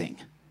amazing.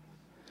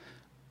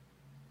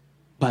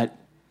 But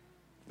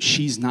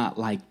she's not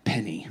like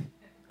Penny.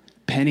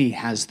 Penny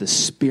has the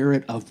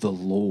Spirit of the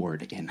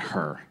Lord in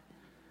her.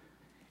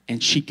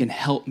 and she can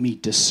help me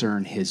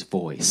discern his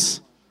voice.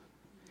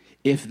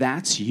 If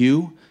that's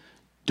you,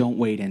 don't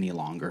wait any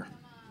longer.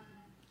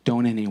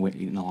 Don't wait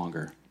any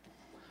longer.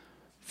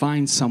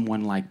 Find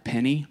someone like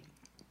Penny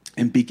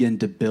and begin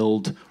to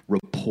build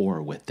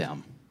rapport with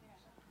them.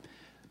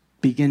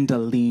 Begin to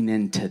lean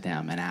into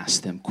them and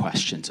ask them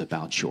questions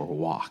about your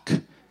walk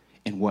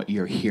and what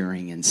you're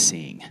hearing and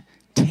seeing.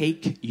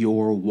 Take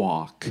your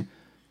walk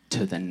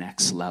to the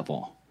next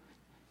level.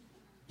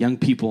 Young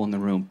people in the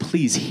room,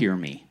 please hear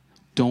me.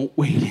 Don't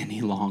wait any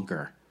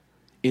longer.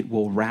 It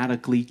will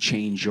radically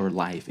change your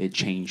life. It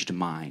changed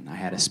mine. I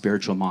had a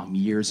spiritual mom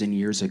years and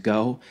years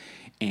ago,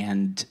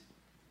 and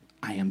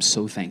I am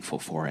so thankful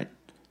for it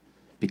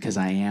because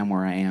I am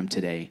where I am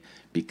today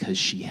because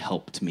she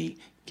helped me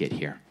get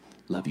here.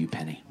 Love you,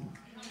 Penny.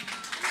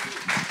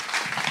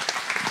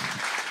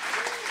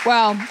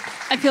 Wow,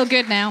 I feel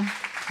good now.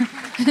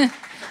 I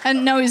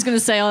didn't know he was going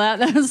to say all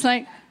that. I was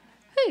like,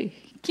 hey,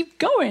 keep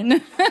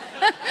going.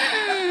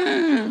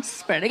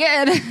 It's pretty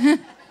good.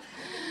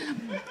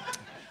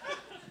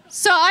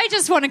 So I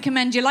just want to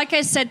commend you. Like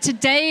I said,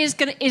 today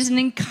is an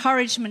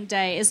encouragement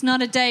day. It's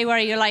not a day where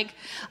you're like,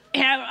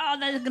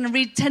 they're going to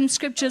read 10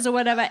 scriptures or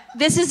whatever.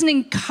 This is an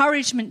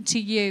encouragement to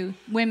you,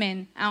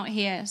 women out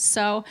here.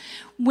 So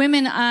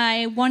women,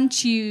 I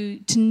want you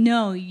to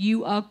know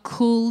you are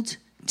called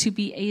to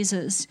be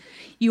Azers.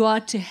 You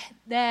are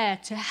there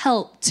to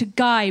help, to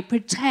guide,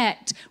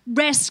 protect,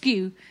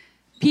 rescue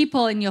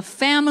people in your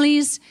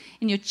families,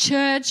 in your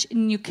church,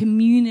 in your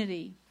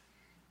community.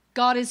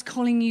 God is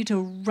calling you to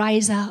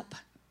rise up.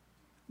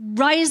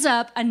 Rise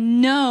up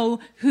and know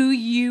who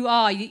you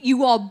are.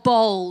 You are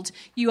bold.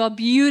 You are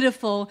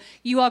beautiful.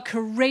 You are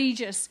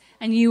courageous.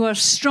 And you are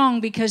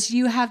strong because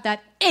you have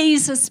that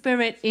Acer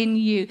spirit in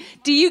you.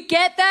 Do you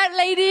get that,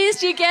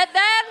 ladies? Do you get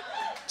that?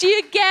 Do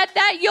you get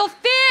that? You're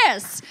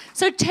fierce.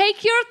 So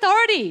take your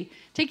authority.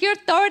 Take your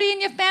authority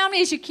in your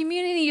families, your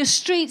community, your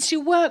streets,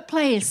 your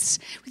workplace,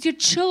 with your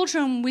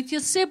children, with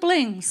your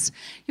siblings,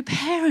 your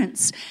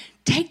parents.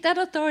 Take that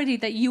authority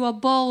that you are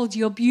bold,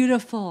 you're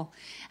beautiful,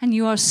 and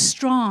you are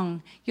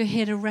strong. You're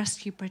here to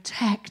rescue,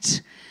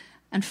 protect,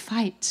 and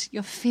fight.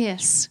 You're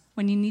fierce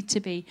when you need to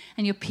be,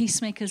 and you're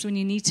peacemakers when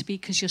you need to be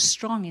because you're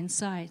strong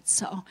inside.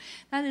 So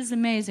that is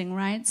amazing,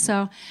 right?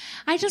 So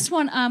I just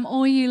want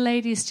all you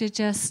ladies to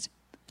just,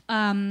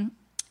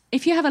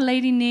 if you have a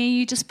lady near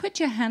you, just put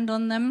your hand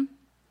on them.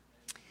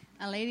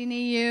 A lady near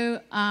you,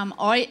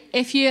 or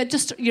if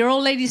you're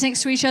all ladies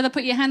next to each other,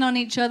 put your hand on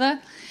each other.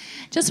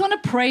 Just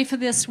want to pray for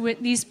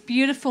these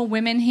beautiful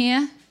women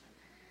here.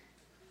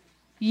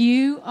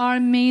 You are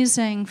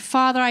amazing.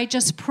 Father, I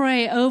just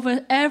pray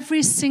over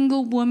every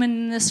single woman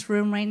in this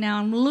room right now.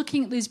 I'm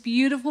looking at these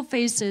beautiful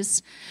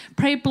faces.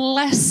 Pray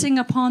blessing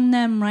upon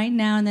them right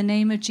now in the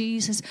name of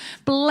Jesus.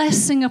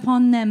 Blessing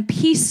upon them,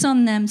 peace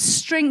on them,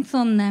 strength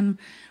on them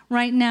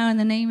right now in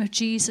the name of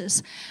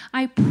Jesus.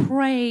 I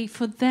pray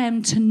for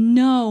them to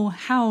know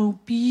how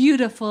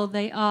beautiful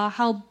they are,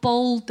 how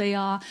bold they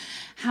are,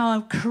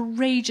 how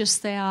courageous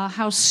they are,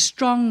 how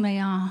strong they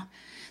are,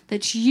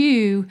 that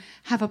you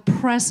have a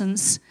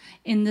presence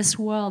in this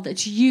world,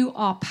 that you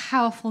are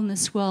powerful in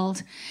this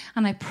world.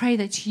 And I pray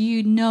that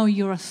you know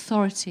your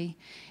authority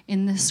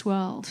in this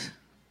world.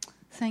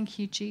 Thank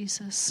you,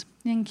 Jesus.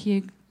 Thank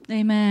you.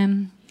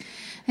 Amen.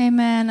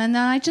 Amen. And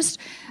then I just...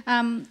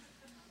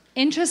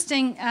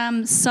 interesting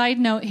side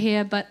note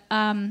here, but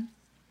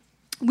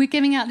we're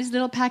giving out these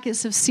little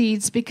packets of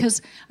seeds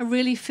because I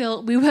really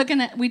feel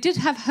we did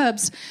have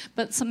herbs,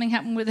 but something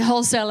happened with the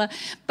wholesaler.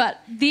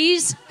 But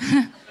these,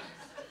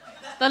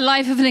 the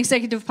life of an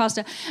executive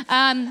pastor.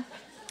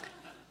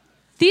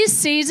 These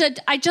seeds,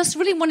 I just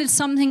really wanted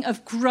something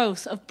of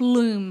growth, of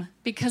bloom,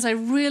 because I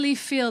really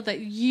feel that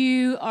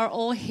you are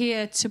all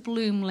here to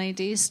bloom,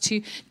 ladies,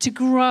 to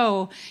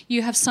grow.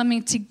 You have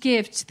something to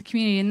give to the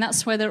community, and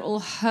that's why they're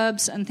all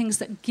herbs and things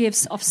that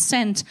gives off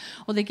scent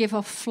or they give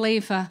off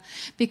flavor,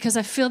 because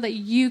I feel that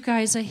you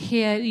guys are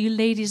here, you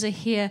ladies are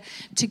here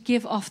to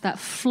give off that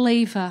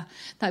flavor,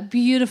 that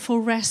beautiful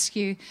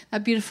rescue,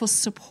 that beautiful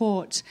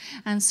support.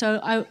 And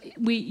so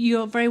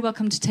you're very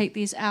welcome to take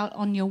these out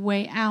on your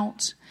way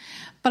out.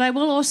 But I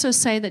will also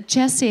say that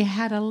Jesse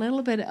had a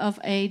little bit of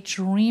a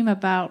dream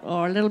about,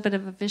 or a little bit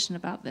of a vision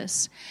about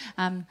this,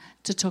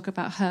 to talk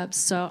about herbs.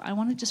 So I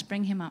want to just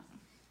bring him up.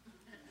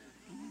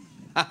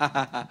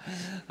 Yeah,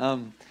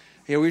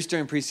 we were just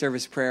doing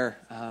pre-service prayer.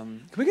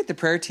 Can we get the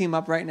prayer team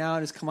up right now?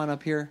 Just come on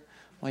up here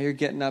while you're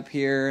getting up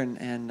here,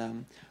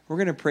 and we're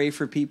going to pray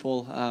for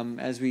people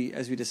as we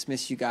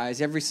dismiss you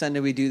guys. Every Sunday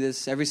we do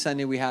this. Every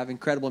Sunday we have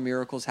incredible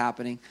miracles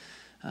happening.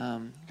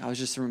 I was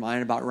just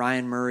reminded about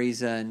Ryan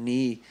Murray's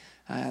knee.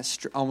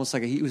 Almost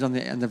like he was on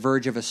the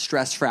verge of a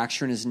stress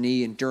fracture in his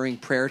knee, and during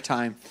prayer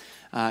time,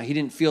 he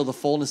didn't feel the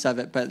fullness of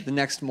it, but the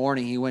next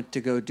morning he went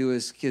to go do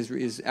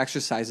his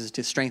exercises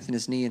to strengthen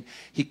his knee, and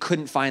he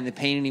couldn't find the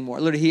pain anymore.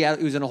 Literally,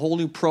 he was in a whole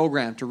new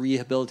program to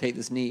rehabilitate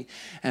this knee,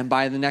 and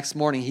by the next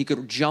morning he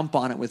could jump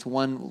on it with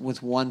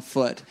one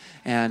foot.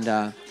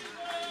 And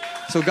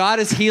so God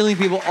is healing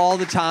people all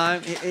the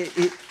time.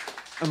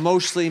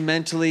 emotionally,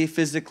 mentally,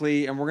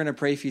 physically, and we're going to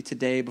pray for you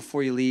today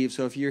before you leave.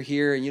 So if you're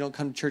here and you don't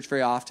come to church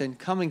very often,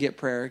 come and get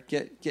prayer.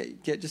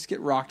 Just get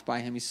rocked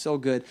by him. He's so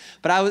good.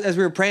 But as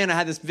we were praying, I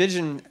had this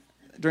vision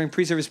during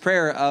pre-service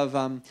prayer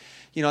of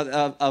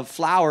of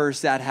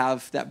flowers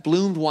that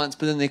bloomed once,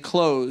 but then they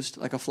closed,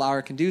 like a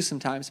flower can do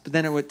sometimes. But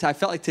then I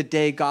felt like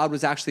today God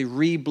was actually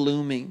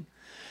re-blooming,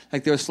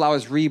 like there was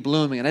flowers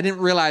re-blooming, and I didn't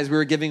realize we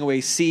were giving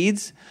away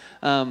seeds.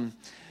 And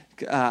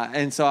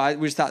so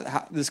we just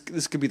thought this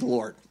could be the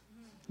Lord.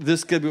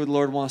 This could be what the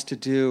Lord wants to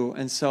do.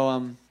 And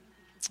so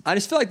I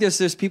just feel like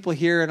there's people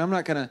here, and I'm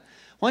not gonna.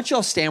 Why don't you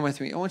all stand with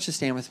me? I want you to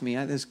stand with me.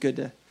 It's good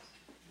to.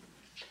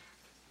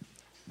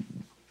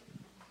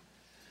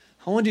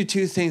 I want to do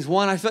two things.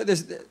 One, I feel like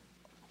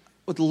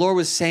what the Lord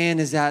was saying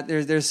is that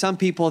there's some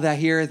people that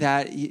here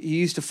that you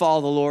used to follow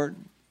the Lord.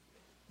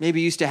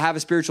 Maybe you used to have a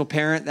spiritual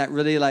parent that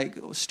really like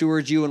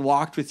stewarded you and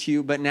walked with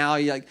you, but now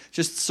you like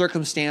just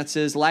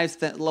circumstances,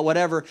 life,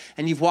 whatever,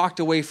 and you've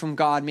walked away from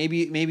God. Maybe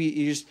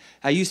you just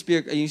I used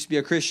to be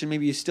a Christian.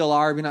 Maybe you still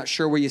are. But you're not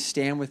sure where you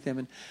stand with Him.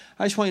 And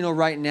I just want you to know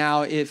right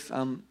now,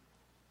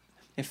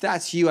 if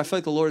that's you, I feel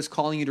like the Lord is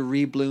calling you to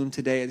rebloom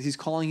today. He's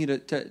calling you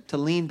to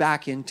lean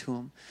back into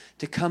Him,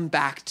 to come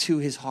back to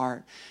His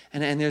heart.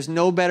 And there's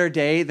no better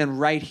day than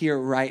right here,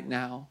 right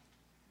now.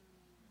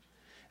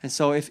 And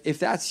so if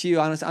that's you,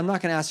 honestly, I'm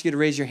not going to ask you to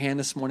raise your hand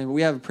this morning, but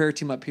we have a prayer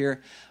team up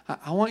here.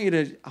 I want you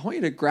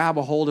to grab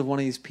a hold of one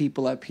of these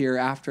people up here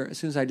as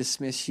soon as I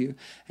dismiss you,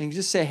 and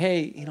just say,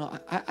 hey,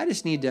 I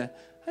just need to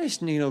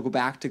go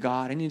back to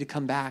God. I need to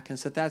come back. And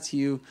so if that's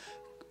you,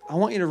 I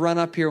want you to run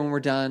up here when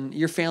we're done.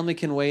 Your family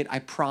can wait, I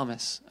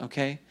promise.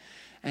 Okay,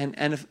 and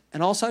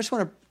also I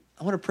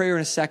want to pray in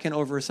a second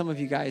over some of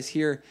you guys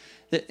here.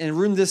 That in a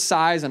room this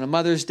size on a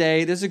Mother's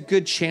Day, there's a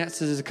good chance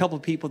there's a couple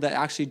of people that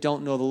actually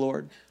don't know the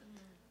Lord.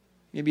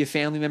 Maybe a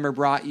family member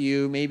brought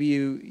you. Maybe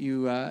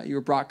you were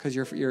brought because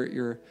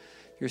your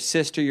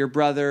sister, your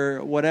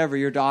brother, whatever,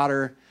 your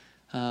daughter,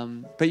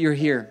 but you're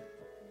here.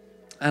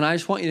 And I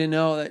just want you to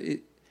know that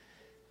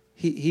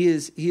He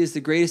is the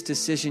greatest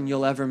decision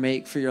you'll ever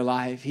make for your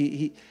life.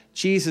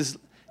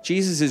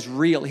 Jesus is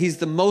real. He's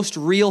the most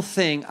real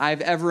thing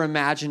I've ever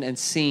imagined and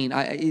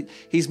seen.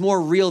 He's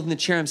more real than the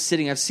chair I'm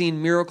sitting. I've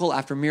seen miracle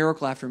after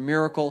miracle after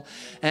miracle.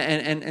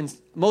 And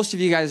most of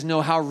you guys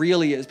know how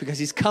real He is because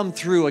He's come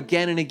through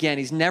again and again.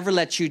 He's never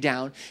let you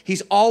down.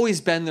 He's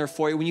always been there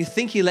for you. When you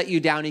think He let you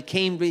down, He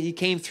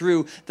came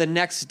through the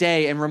next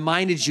day and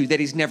reminded you that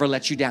He's never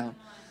let you down.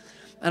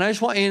 And I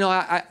just want you to know,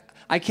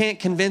 I can't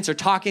convince or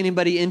talk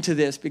anybody into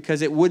this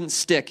because it wouldn't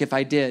stick if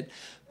I did.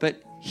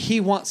 But He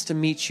wants to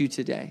meet you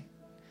today.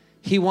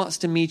 He wants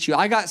to meet you.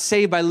 I got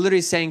saved by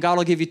literally saying, God,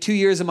 I'll give you 2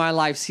 years of my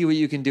life, see what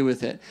you can do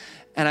with it.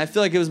 And I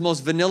feel like it was the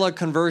most vanilla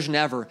conversion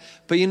ever.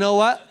 But you know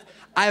what?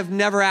 I've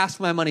never asked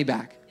my money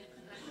back.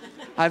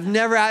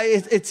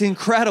 It's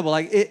incredible.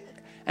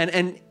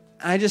 And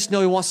I just know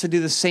He wants to do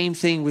the same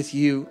thing with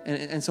you.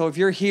 And so if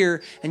you're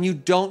here and you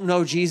don't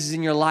know Jesus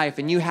in your life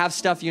and you have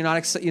stuff you're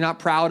not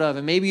proud of,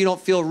 and maybe you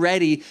don't feel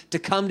ready to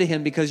come to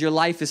Him because your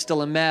life is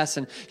still a mess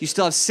and you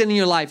still have sin in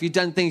your life, you've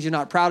done things you're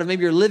not proud of.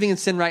 Maybe you're living in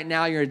sin right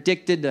now. You're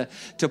addicted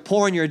to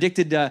porn. You're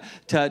addicted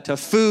to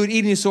food,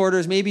 eating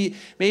disorders. Maybe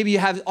you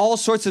have all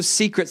sorts of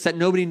secrets that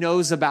nobody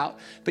knows about.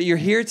 But you're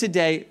here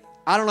today.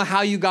 I don't know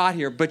how you got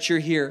here, but you're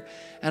here.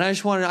 And I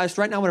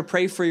right now I want to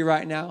pray for you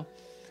right now.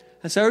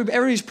 And so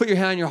everybody just put your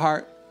hand on your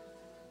heart.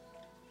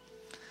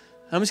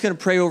 I'm just going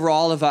to pray over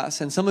all of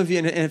us. And some of you,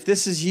 and if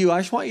this is you,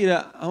 I want you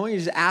to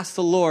just ask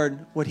the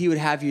Lord what He would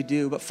have you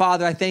do. But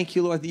Father, I thank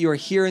you, Lord, that you are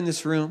here in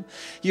this room.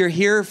 You're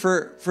here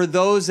for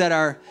those that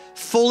are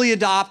fully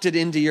adopted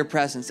into your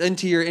presence,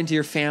 into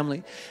your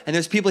family. And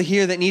there's people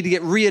here that need to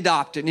get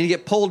readopted, need to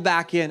get pulled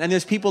back in. And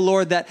there's people,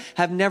 Lord, that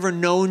have never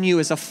known you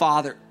as a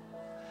father.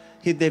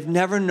 They've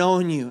never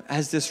known you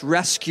as this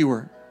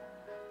rescuer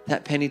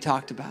that Penny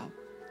talked about.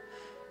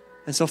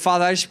 And so,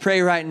 Father, I just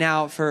pray right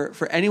now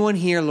for anyone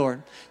here,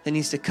 Lord, that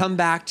needs to come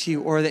back to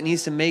you or that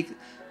needs to make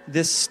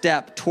this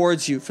step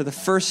towards you for the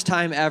first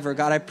time ever.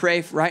 God, I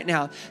pray right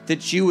now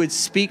that you would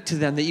speak to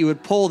them, that you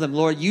would pull them.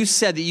 Lord, you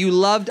said that you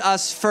loved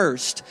us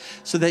first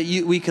so that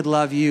we could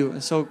love you.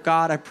 And so,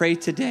 God, I pray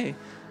today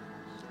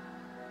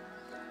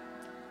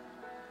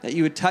that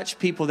you would touch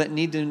people that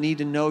need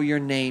to know your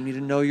name, need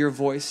to know your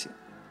voice.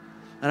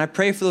 And I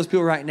pray for those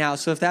people right now.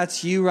 So if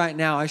that's you right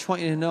now, I just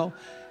want you to know,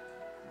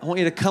 I want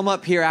you to come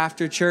up here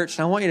after church,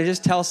 and I want you to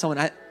just tell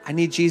someone, I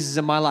need Jesus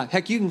in my life.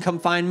 Heck, you can come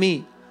find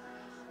me.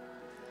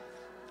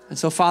 And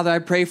so, Father, I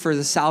pray for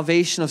the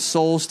salvation of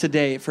souls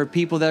today, for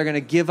people that are going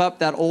to give up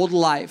that old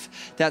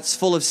life that's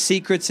full of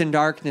secrets and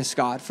darkness,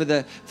 God, for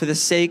the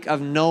sake of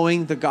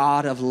knowing the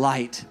God of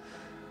light.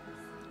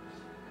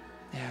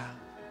 Yeah.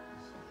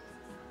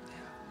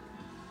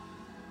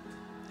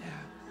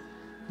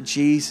 In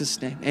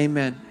Jesus' name,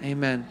 amen.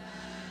 Amen.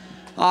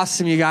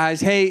 Awesome, you guys.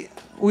 Hey,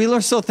 we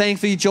are so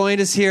thankful you joined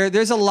us here.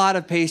 There's a lot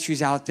of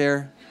pastries out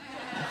there.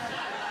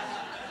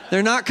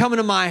 They're not coming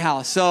to my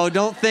house, so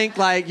don't think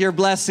like you're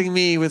blessing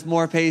me with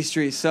more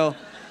pastries. So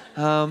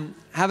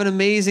Have an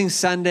amazing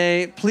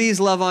Sunday. Please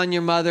love on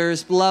your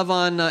mothers. Love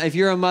on, if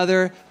you're a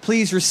mother,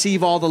 please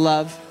receive all the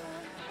love.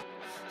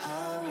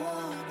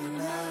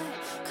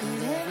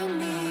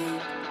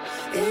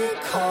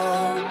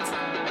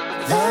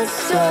 The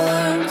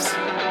storms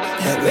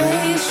that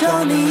rage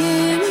on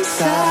the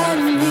inside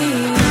of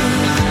me.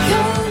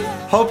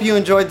 Hope you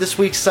enjoyed this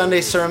week's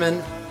Sunday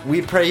sermon.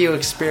 We pray you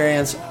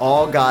experience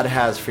all God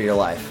has for your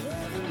life.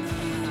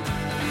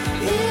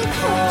 It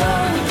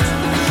calms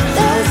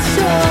the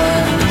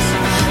storms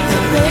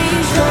that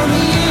rage on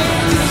the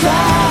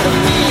inside.